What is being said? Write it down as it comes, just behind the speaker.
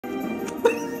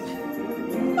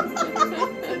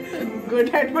Good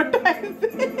advertising.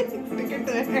 Stick it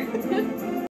to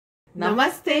it.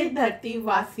 Namaste Dharti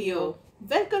Vasiyo.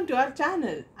 Welcome to our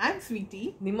channel. I'm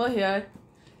Sweetie. Nimo here.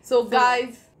 So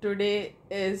guys, today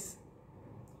is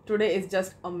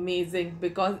just amazing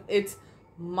because it's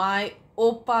my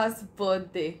Oppa's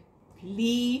birthday.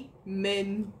 Lee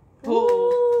Minho.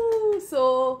 Ooh,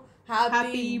 so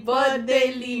happy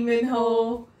birthday, Lee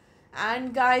Minho.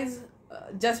 And guys,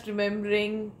 just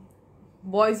remembering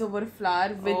Boys Over Flower,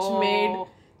 which made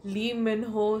Lee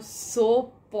Minho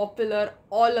so popular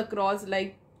all across,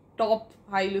 like top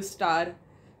Hallyu star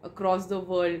across the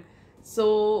world.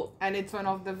 So, and it's one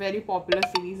of the very popular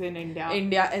series in India.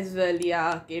 India as well,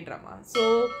 yeah, Kdrama.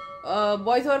 So,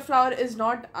 Boys Over Flower is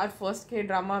not our first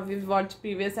Kdrama. We've watched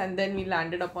previous and then we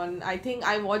landed upon, I think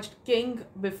I watched King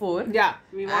before. Yeah,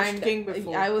 we watched King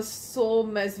before. I was so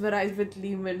mesmerized with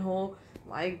Lee Minho.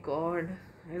 My God,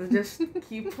 I will just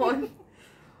keep on.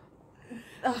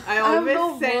 I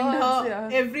always send her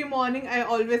every morning. I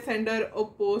always send her a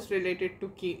post related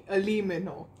to Lee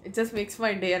Minho. It just makes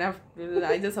my day, and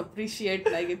I just appreciate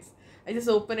I just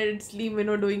open it. It's Lee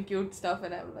Minho doing cute stuff,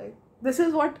 and I'm like, this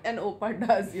is what an Oppa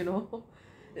does, you know,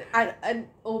 and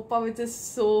Oppa which is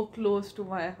so close to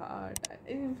my heart.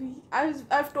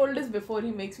 I've told this before. He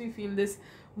makes me feel this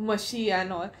mushy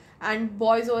and all. And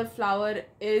Boys Over Flower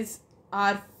is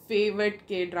our favorite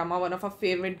K-drama, one of our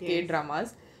favorite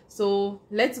K-dramas. So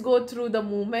let's go through the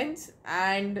movements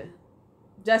and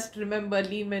just remember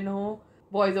Lee Minho,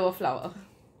 Boys Over Flower.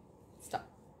 Stop.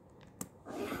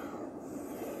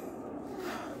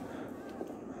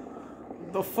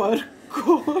 The fur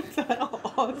coats are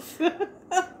awesome.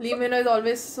 Lee Minho is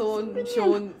always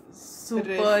shown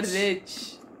super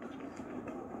rich.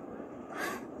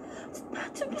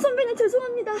 준표 선배님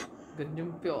죄송합니다.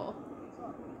 근준표.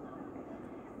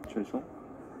 죄송?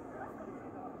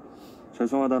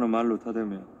 죄송하다는 말로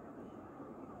타대며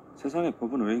세상에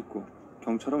법은 왜 있고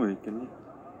경찰은 왜 있겠니?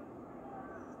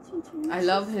 I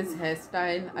love his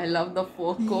hairstyle. I love the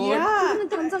fur coat. Yeah,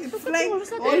 it's like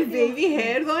all baby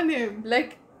hairs on him.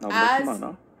 Like as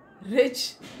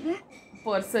rich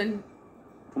person.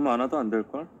 돈 많아도 안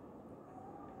될걸?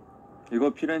 이거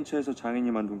피렌체에서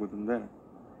장인이 만든 거던데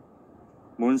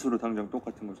몬수로 당장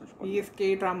똑같은 거 사줄 거야. He is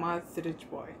K-drama's rich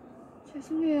boy.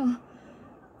 죄송해요.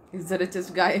 He's the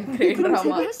richest guy in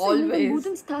K-drama. Always.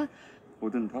 뭐든지 다.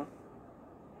 뭐든 다?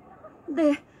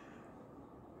 네.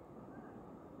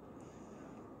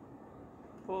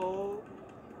 Oh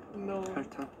no.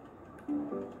 탈타.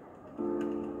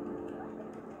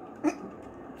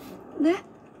 네?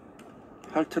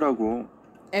 할트라고.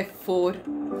 F4.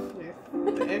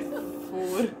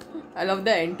 F4. I love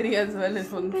the entry as well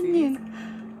as one scene.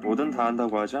 뭐든 다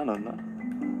한다고 하지 않았나?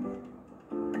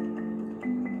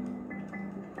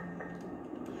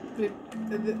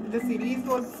 The series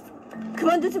was.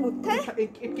 그만두지 못해?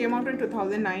 It came out in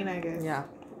 2009, I guess. Yeah.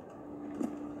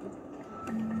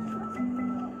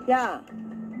 야,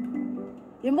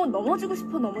 얘 뭐 넘어지고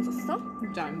싶어 넘어졌어?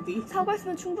 Jandy.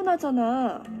 사과했으면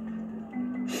충분하잖아.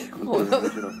 이건 또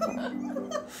부질없다.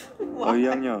 너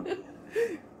 2학년.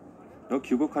 너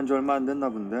귀국한 지 얼마 안 됐나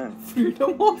본데.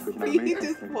 Freedom of speech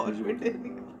is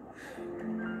forbidden.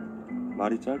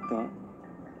 말이 짧다.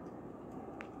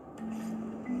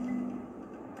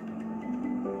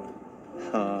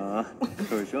 아,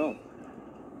 그러죠?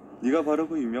 네가 바로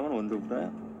그 유명한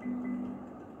원더우라야.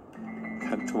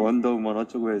 난 또 원더우먼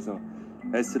어쩌고 해서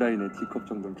S라인의 D컵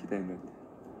정도는 기대했는데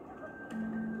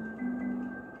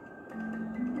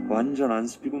완전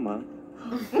안습이구만.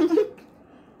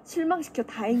 실망시켜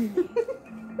다행이네.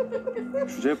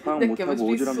 주제 파악 The 못하고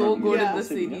chemistry is 오지랖 so good in the 넓은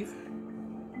series.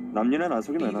 남녀나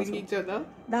나속이 Teasing 많아서. each other.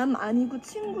 남 아니고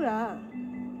친구야.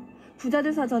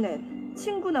 부자들 사전엔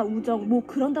친구나 우정 뭐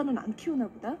그런 단어는 안 키우나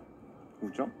보다.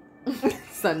 우정?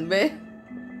 Sunbae.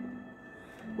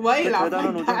 Why laugh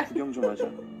대단한 like 우정 that? 구경 좀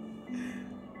하자.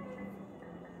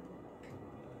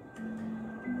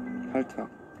 할타.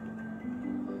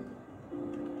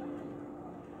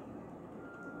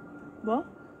 뭐?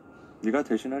 네가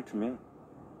대신 할 테면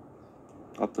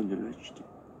없던 일을 해주지.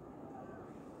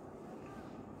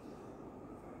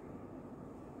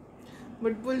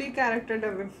 But bully character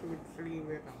doesn't suit Lee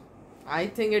Minho. I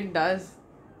think it does.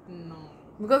 No.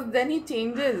 Because then he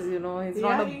changes, you know. He's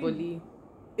not a bully.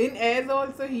 In Airs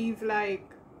also, he's like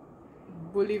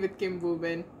bully with Kim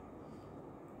Woo-bin.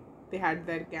 They had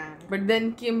their gang. But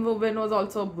then Kim Woo-bin was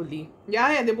also a bully.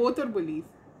 Yeah, they both were bullies.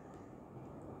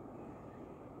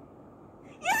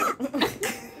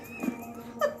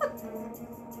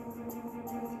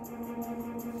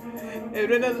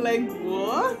 Everyone was like,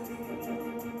 what?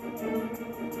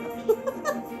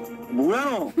 뭐야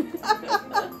너?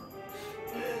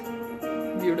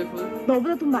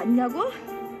 너보다 돈 많냐고?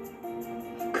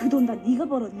 그 돈 다 네가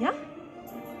벌었냐?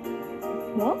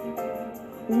 뭐?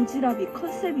 오지랖이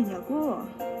컨셉이냐고?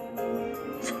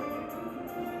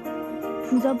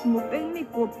 부자 부모 뺑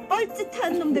믿고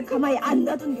뻘짓하는 놈들 가만히 안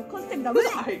놔두는 게 컨셉이다. 왜?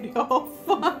 Idea of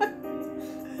fun.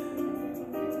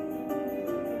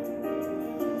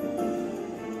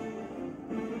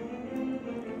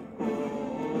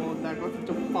 Oh, that was such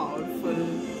a powerful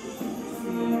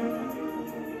scene.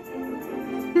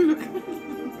 Look at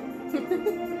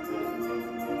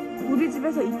우리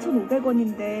집에서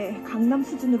 2,500원인데 강남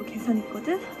수준으로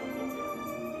계산했거든?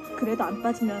 그래도 안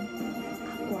빠지면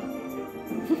갖고 와.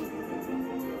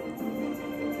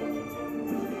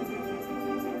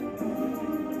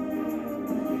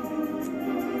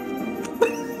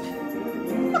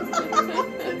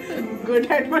 good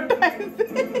advertising.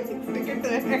 Stick it to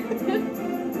it.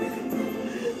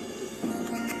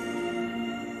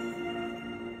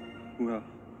 뭐야?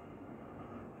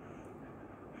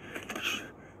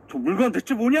 저 물건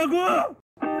대체 뭐냐고?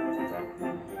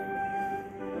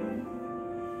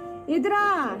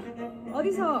 얘들아,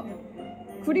 어디서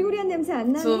구리구리한 냄새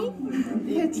안 나니? So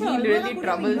he really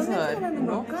troubles her, you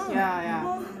know. Yeah,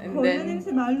 yeah. And 벌레 then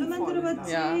냄새 말로만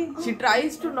들어봤지. yeah, she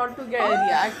tries to not to get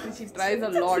react. She tries a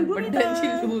lot, but then she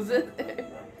loses it,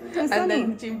 and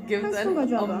then she gives an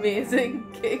amazing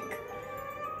kick,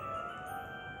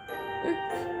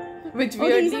 which 어디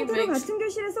weirdly 이상도로 makes 같은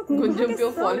교실에서 Gunjumpyo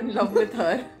fall in 공부하겠어? love with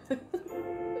her.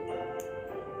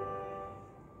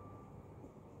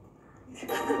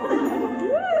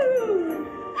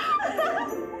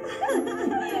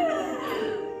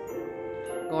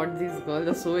 God, these girls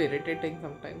are so irritating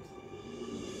sometimes.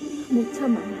 못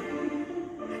참아.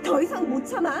 더 이상 못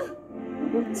참아.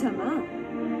 못 참아.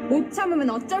 못 참으면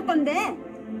어쩔 건데?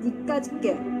 니까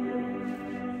줄게.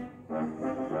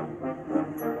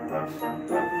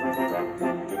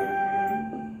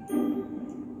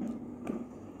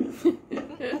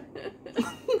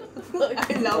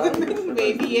 I love him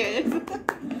baby hairs.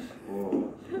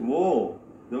 뭐?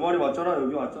 내 말이 맞잖아.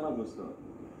 여기 왔잖아 벌써.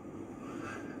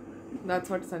 That's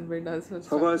what Sunbay does. with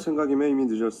사과할 생각이면 이미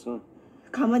늦었어.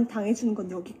 가만히 당해주는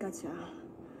건 여기까지야.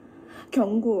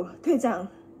 경고, 퇴장.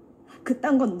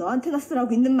 그딴 건 너한테나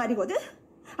쓰라고 있는 말이거든?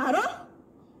 알아?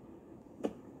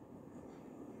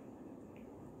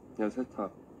 야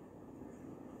세탁.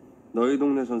 너희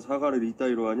동네선 사과를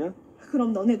이따위로 하냐?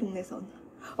 그럼 너네 동네선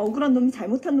억울한 놈이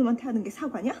잘못한 놈한테 하는 게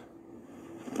사과냐?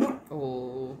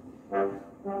 Oh.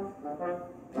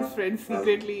 His friends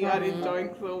secretly are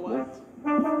enjoying so much.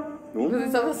 너? Because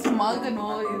he's so smug and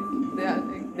all.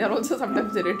 They are also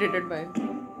sometimes irritated by him.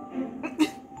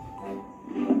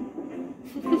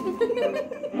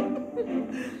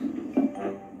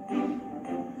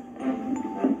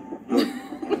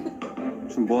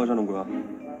 지금 뭐 하자는 거야?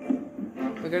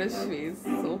 Look at his face,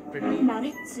 so pretty.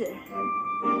 말했지.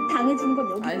 당해주는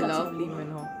건 I 여기까지. love Lee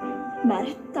Minho.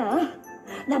 말했다.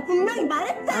 나 분명히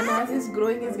말했다. And as he's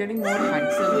growing, he's getting more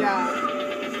handsome. Yeah.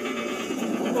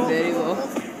 There you go.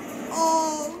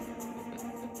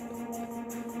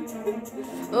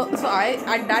 So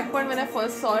at that point when I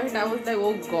first saw it, I was like,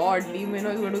 oh God, Lee Minho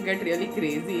is going to get really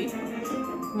crazy.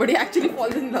 But he actually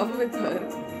falls in love with her.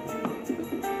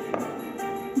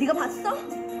 네가 봤어?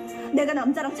 내가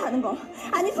남자랑 자는 거.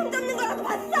 아니 손 잡는 거라도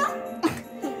봤어?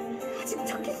 아직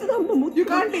첫 키스도 한 번 못. You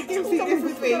can't take him serious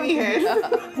with baby hairs.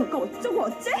 너가 어쩌고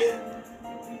어째?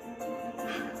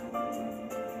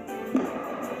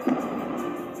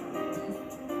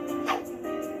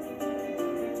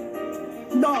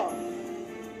 너.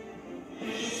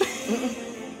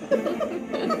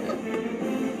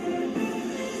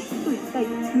 또 이따 이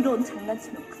더러운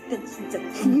장난치면 그땐 진짜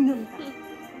죽는다.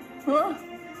 어?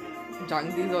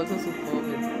 Jangdi is also superb.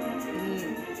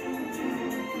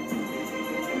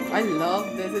 I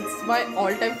love this. It's my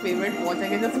all-time favorite watch. I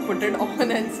can just put it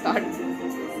on and start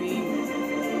seeing.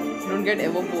 Don't get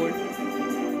ever bored.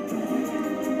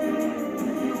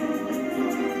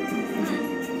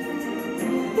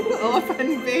 Off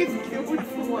and babe,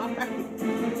 cute one.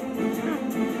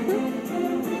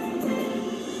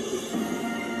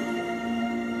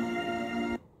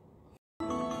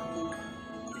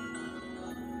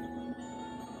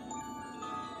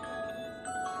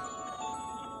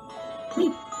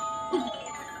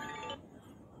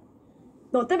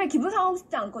 너 때문에 기분 상하고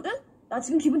싶지 않거든? 나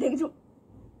지금 기분 되게 좋...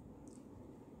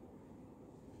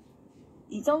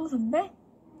 이정 선배?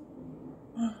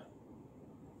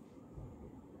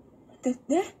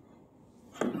 네?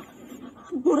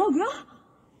 뭐라고요?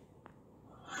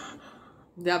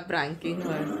 They are pranking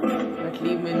her. But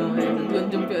Lee Minho and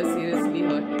Gunjumpyo is seriously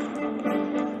hurt.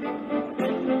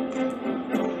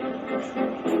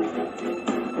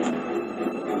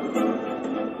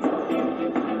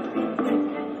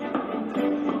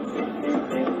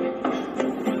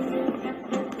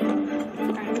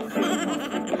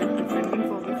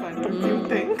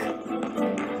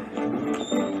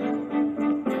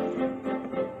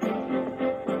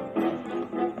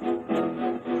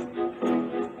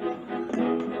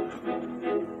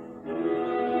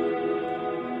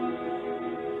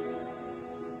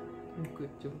 Good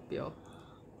Jumpio.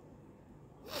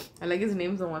 I like his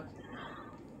name so much.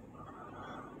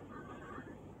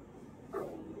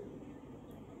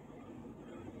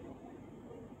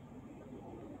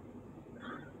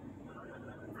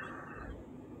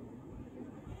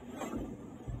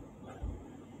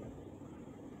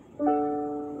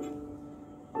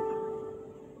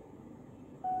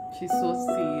 She's so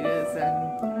serious and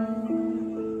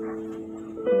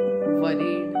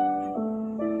worried.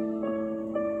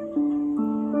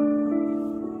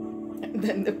 And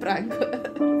then the prank her.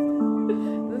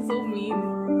 They're so mean.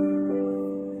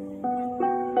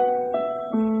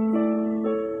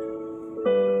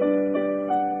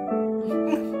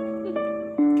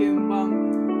 Geum.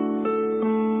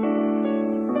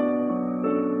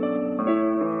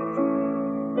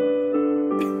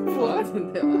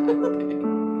 Wasn't there acting?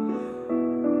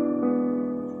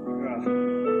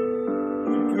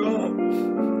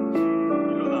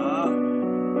 일어나.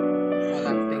 All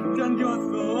acting. 짠게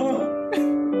왔어.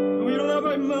 너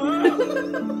일어나봐 임마.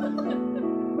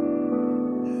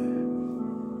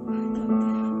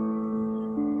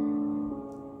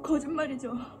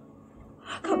 거짓말이죠.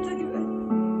 갑자기 왜?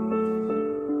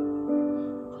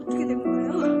 어떻게 된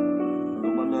거예요? 너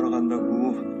만나러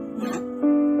간다고.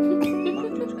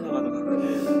 막 쫓아나가다가.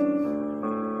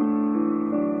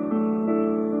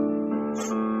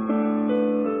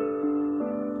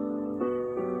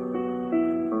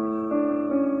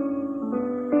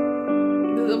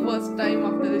 This is the first time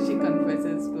after this she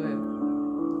confesses to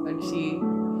him that she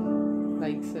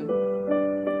likes him.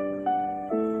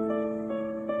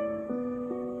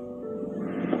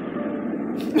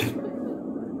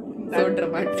 So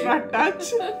dramatic. Extra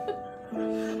touch.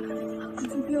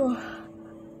 구준표,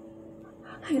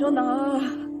 일어나.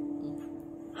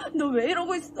 너 왜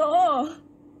이러고 있어?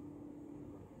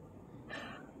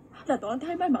 나 너한테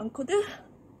할 말 많거든?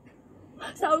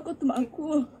 싸울 것도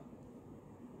많고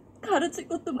가르칠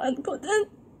것도 많거든?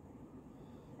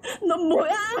 넌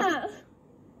뭐야?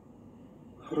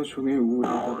 하루 종일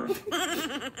우울하다가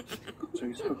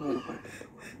갑자기 사과하러 가야 돼.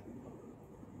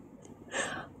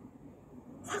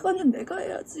 사과는 내가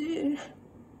해야지.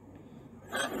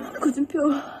 구준표,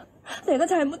 내가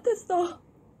잘못했어.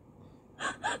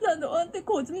 나 너한테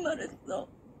거짓말했어.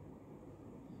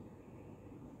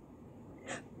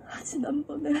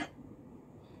 지난번에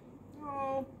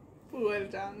Oh, poor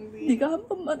Jangzi. 네가 한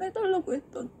번만 해달라고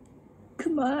했던 그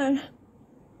말,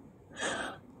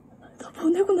 너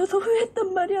보내고 나서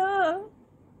후회했단 말이야.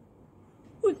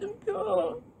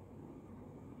 구준표,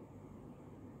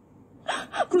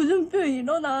 구준표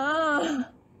일어나.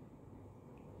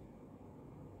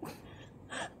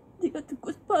 네가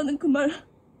듣고 싶어하는 그 말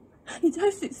이제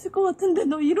할 수 있을 것 같은데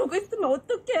너 이러고 있으면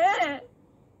어떡해?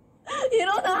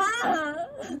 일어나.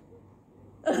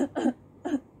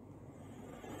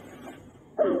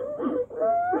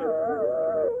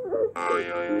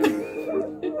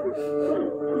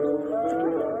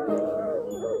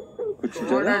 그 God,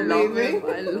 진짜야? I love him.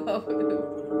 I love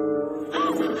him.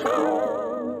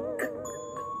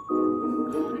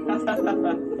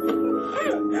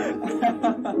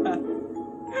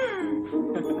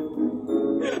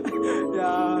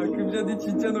 야, 금잔디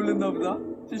진짜 놀랬나 보다.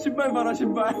 저 신발 봐라,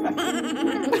 신발.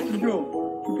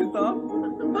 죽여. 좋겠다.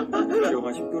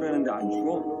 기어가 10도라는데 안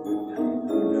죽어?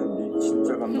 그냥 네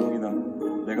진짜 감동이다.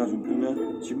 내가 좀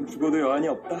풀면 지금 죽어도 여한이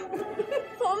없다.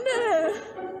 선배.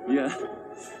 미안.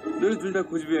 너희 둘 다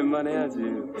고집이 웬만해야지.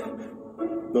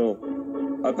 너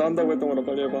아까 한다고 했던 거나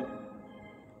빨리 해봐.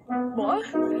 뭐?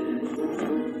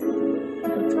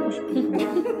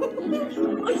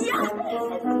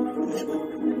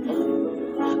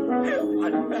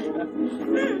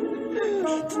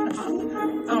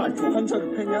 아, 저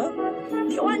환자를 패냐?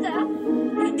 네 환자야?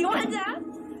 네 환자야?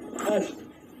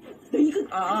 너 이거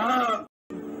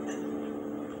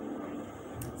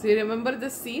So you remember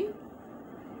this scene?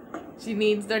 She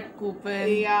needs that coupon.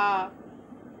 Yeah.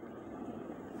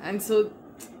 And so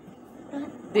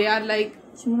they are like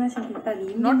주문하신 딱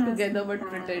not together but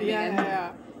pretending. Yeah, And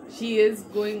yeah. she is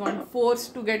going on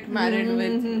forced to get married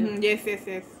with him. Yes, yes,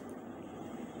 yes.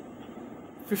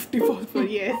 54 for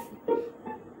yes.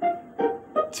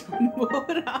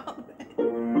 Chumora.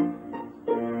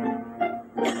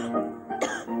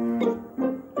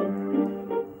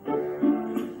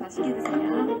 맛있게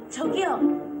드세요. 저기요.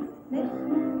 네?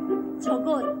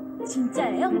 저거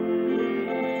진짜예요?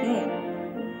 네.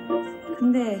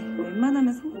 근데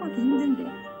웬만하면 성공하기 힘든데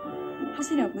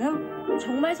하시려고요?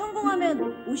 정말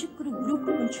성공하면 50그릇 무료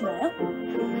쿠폰 주나요?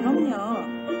 그럼요.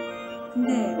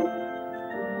 근데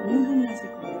어느 분이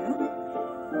하실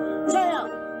거예요? 저요.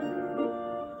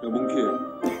 야, 몽키,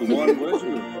 너 뭐 하는 거야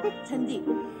지금? 잔디,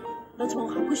 너 저거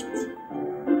갖고 싶지?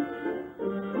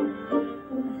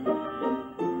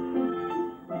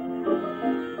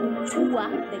 좋아,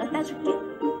 내가 따줄게.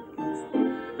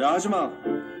 야 하지마.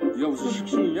 네가 무슨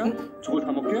식신이냐? 저걸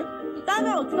다 먹게?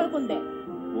 따면 어떡할 건데?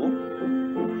 뭐?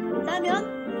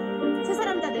 따면 세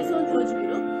사람 다 내 소원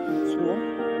들어주기로.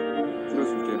 소원?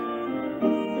 들어줄게.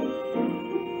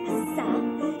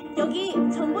 아싸, 여기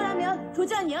정보라면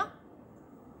도전이요?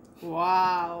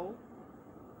 Wow.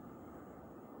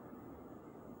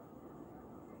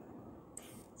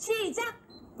 시작!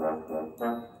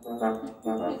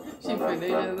 She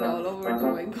finishes all over.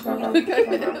 Oh my god, look at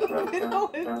him. You know,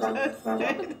 it's just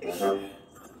dead.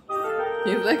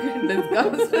 He's like in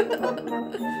disgust.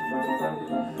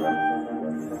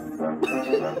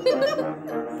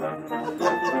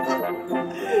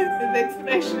 His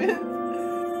expression.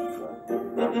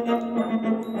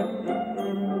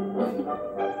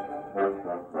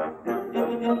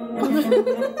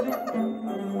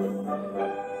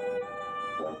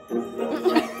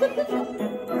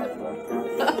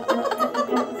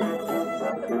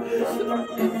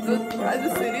 The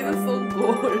series is so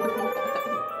gold.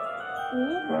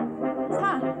 5,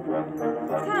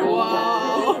 4, 3,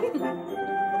 Wow.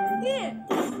 1.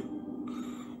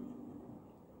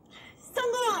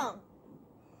 성공!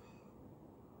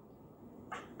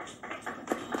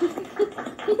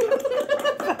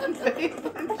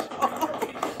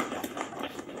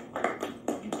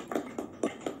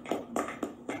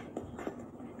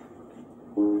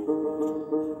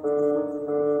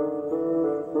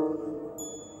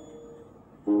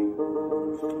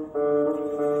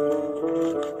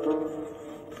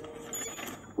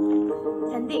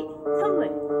 잔디, 선물.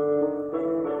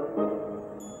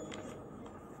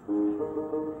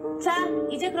 자,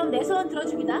 이제 그럼 내 소원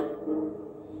들어주기다.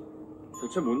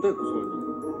 대체 뭔데 그 소원이?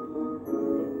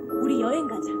 우리 여행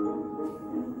가자.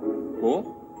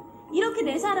 뭐? 이렇게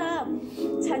네 사람,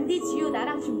 잔디, 지우,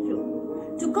 나랑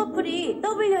준표. 두 커플이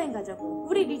더블 여행 가자고.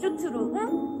 우리 리조트로,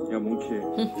 응? 야 몽키.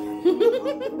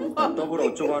 나 더블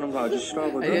어쩌고 하는 거 아주 I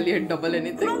싫어하거든. really had double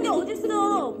anything. 그런 게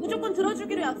어딨어. 무조건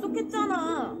들어주기로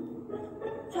약속했잖아.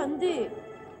 잔디,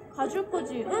 가줄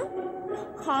거지,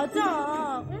 응?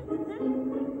 가자, 응?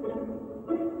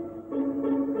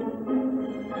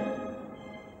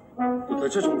 너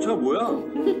대체 정체가 뭐야?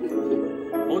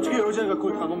 어떻게 여자애가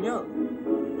그걸 다 먹냐?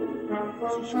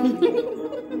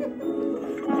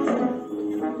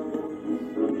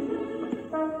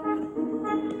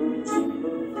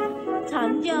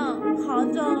 잔디야,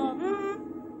 가자,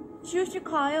 응? 지우씨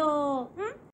가요,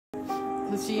 응?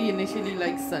 So she initially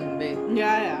likes Sunday.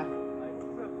 Yeah, yeah.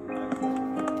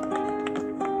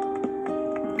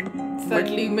 But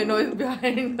Lee Minho is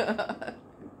behind her.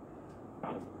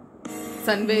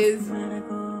 Sunday is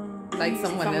like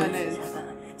someone else.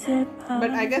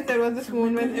 But I guess there was this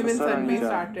moon when even Sunday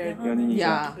started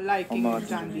Yeah. liking 엄마가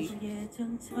Janvi.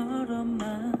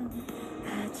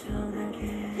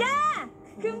 야!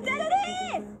 금자루리!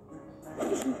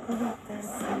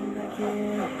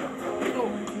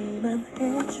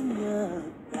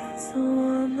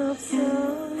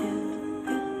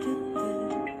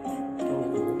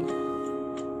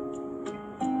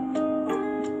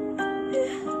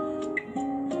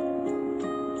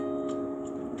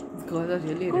 Girls are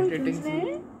really irritating.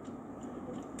 조심해.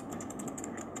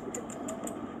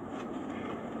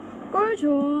 꼴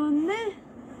좋네.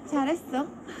 잘했어.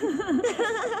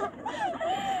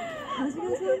 다시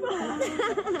가서 해봐.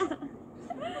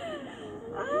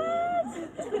 아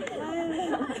진짜.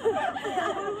 아유.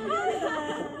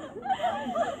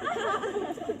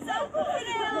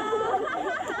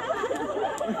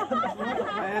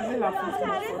 Why are they laughing so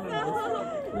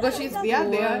much? Because she's Yeah,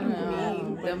 they are poor.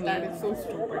 mean. They're But that mean. is so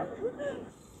stupid.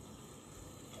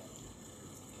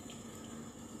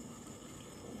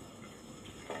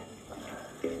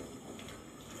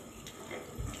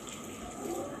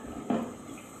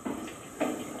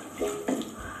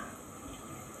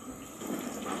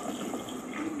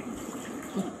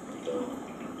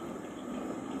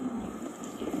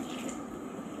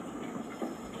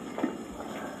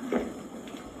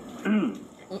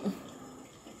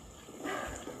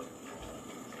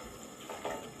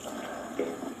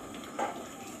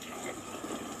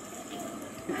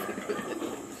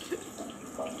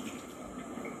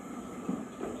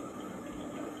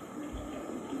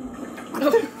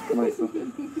 가만 있어.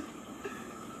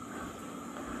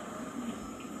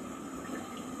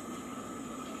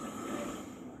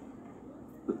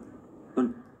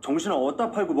 넌 정신을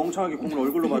어디다 팔고 멍청하게 공을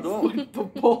얼굴로 받아?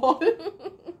 Ball.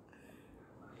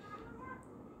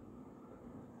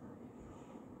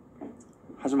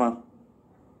 하지마.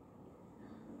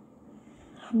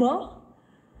 뭐?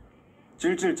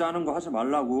 찔찔 짜는 거 하지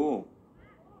말라고.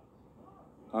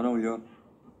 안 어울려.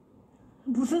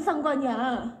 무슨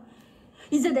상관이야.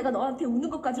 이제 내가 너한테 우는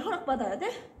것까지 허락받아야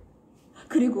돼?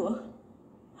 그리고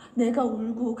내가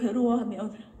울고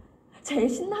괴로워하면 제일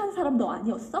신나한 사람 너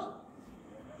아니었어?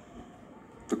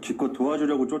 너 기껏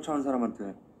도와주려고 쫓아온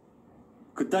사람한테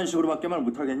그딴 식으로밖에 말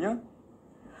못하겠냐?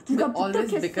 누가 They're always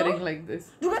부탁했어? bickering like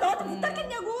this. 누가 너한테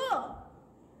부탁했냐고!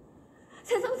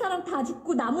 세상 사람 다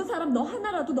죽고 남은 사람 너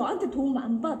하나라도 너한테 도움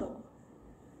안 받아.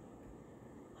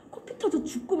 코피 터져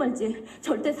죽고 말지.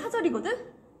 절대 사절이거든?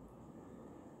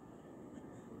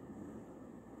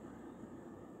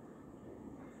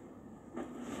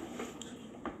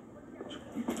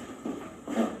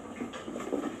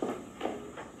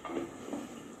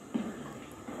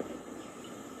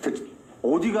 대체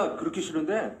어디가 그렇게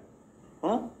싫은데?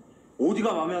 어?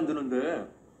 어디가 마음에 안 드는데?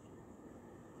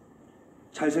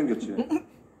 잘생겼지?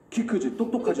 키 크지?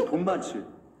 똑똑하지? 돈 많지?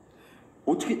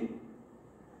 어떻게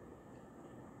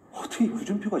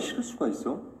구준표가 싫을 수가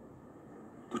있어?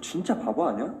 너 진짜 바보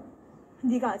아니야?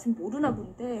 네가 아직 모르나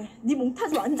본데 네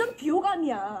몽타주 완전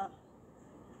비호감이야.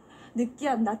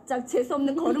 느끼한 낯짝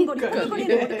재수없는 걸음걸이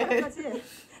끈거리는 머리카락까지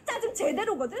짜증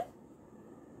제대로거든?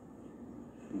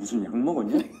 무슨 약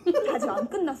먹었냐? 아직 안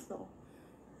끝났어.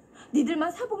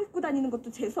 니들만 사복 입고 다니는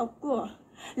것도 재수없고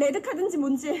레드카든지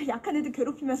뭔지 약한 애들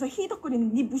괴롭히면서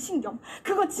히덕거리는 네 무신경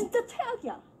그거 진짜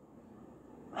최악이야.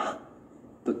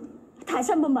 너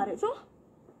다시 한번 말해줘.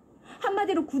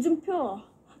 한마디로 구준표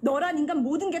너란 인간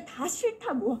모든 게 다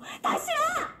싫다고. 다 싫어!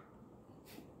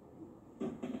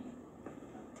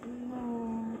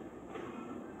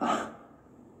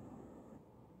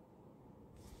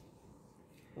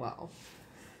 Wow.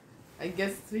 I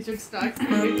guess we should start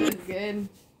seeing it again.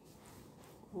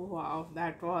 Wow,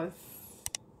 that was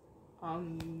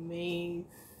amazing.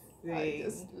 I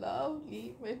just love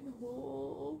Lee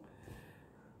Minho.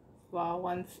 Wow,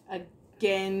 once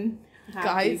again, happy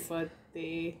Guys,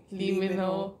 birthday, Lee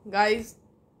Minho. Guys,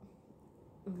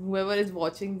 whoever is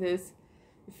watching this,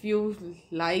 if you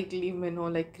like Lee Minho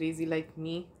like crazy like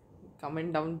me,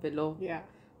 comment down below. Yeah.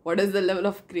 What is the level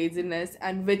of craziness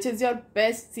and which is your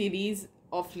best series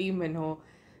of Lee Minho?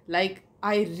 Like,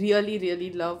 I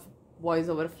really love Boys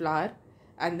Over Flower,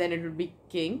 and then it would be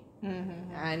King,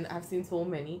 and I've seen so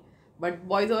many, but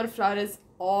Boys Over Flower is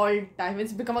all time.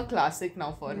 It's become a classic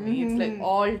now for me. It's like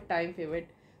all time favorite.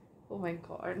 Oh my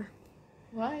god,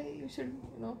 why you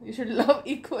should love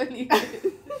equally.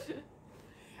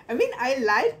 I mean, I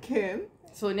like him.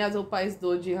 Sonia's Oppa is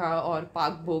Do Jiha or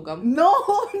Park Bogum. No,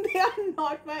 they are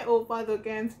not my oppas.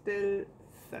 Okay, I'm still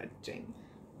searching.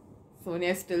 Sonia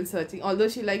is still searching, although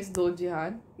she likes Do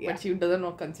Jihan, Yeah. but she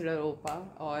doesn't consider Oppa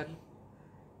or.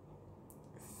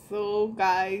 So,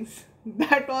 guys,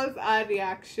 that was our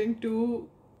reaction to.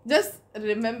 Just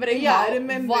remembering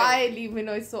why Lee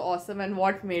Minho is so awesome and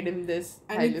what made him this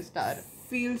Hallyu star.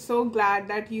 Feel so glad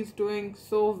that he's doing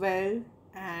so well,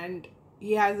 and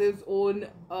he has his own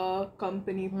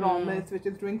company, Promise, which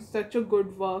is doing such a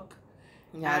good work.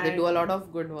 Yeah, they do a lot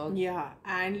of good work. Yeah,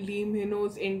 and Lee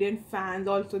Minho's Indian fans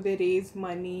also, they raise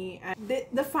money, and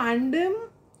the fandom,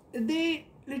 they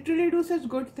literally do such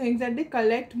good things that they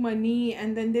collect money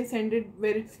and then they send it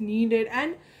where it's needed,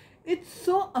 and it's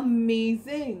so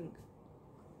amazing.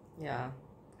 Yeah,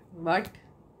 but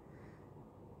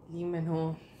Lee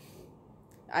Minho,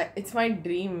 it's my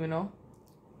dream,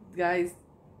 guys.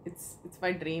 It's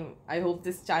my dream. I hope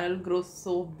this channel grows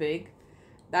so big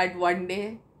that one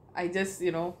day I just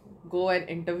go and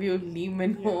interview Lee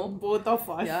Minho. Both of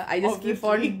us. Yeah, I just keep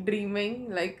obviously. on dreaming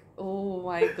like, oh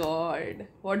my god,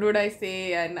 what would I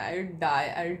say? And I'll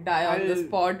die on the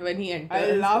spot when he enters.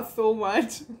 I laugh so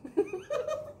much.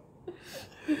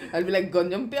 I'll be like,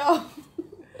 Ganjam Pya.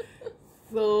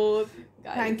 So,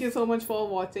 Guys. thank you so much for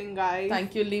watching, guys.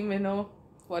 Thank you, Lee Minho,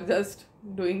 for just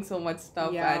doing so much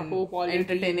stuff and hope all your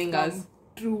entertaining dreams us. come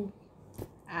true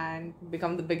and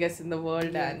Become the biggest in the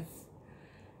world. Yes.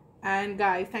 And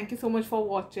guys, thank you so much for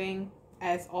watching.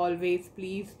 As always,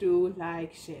 please do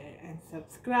like, share and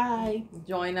subscribe. And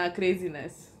join our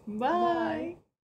craziness. Bye.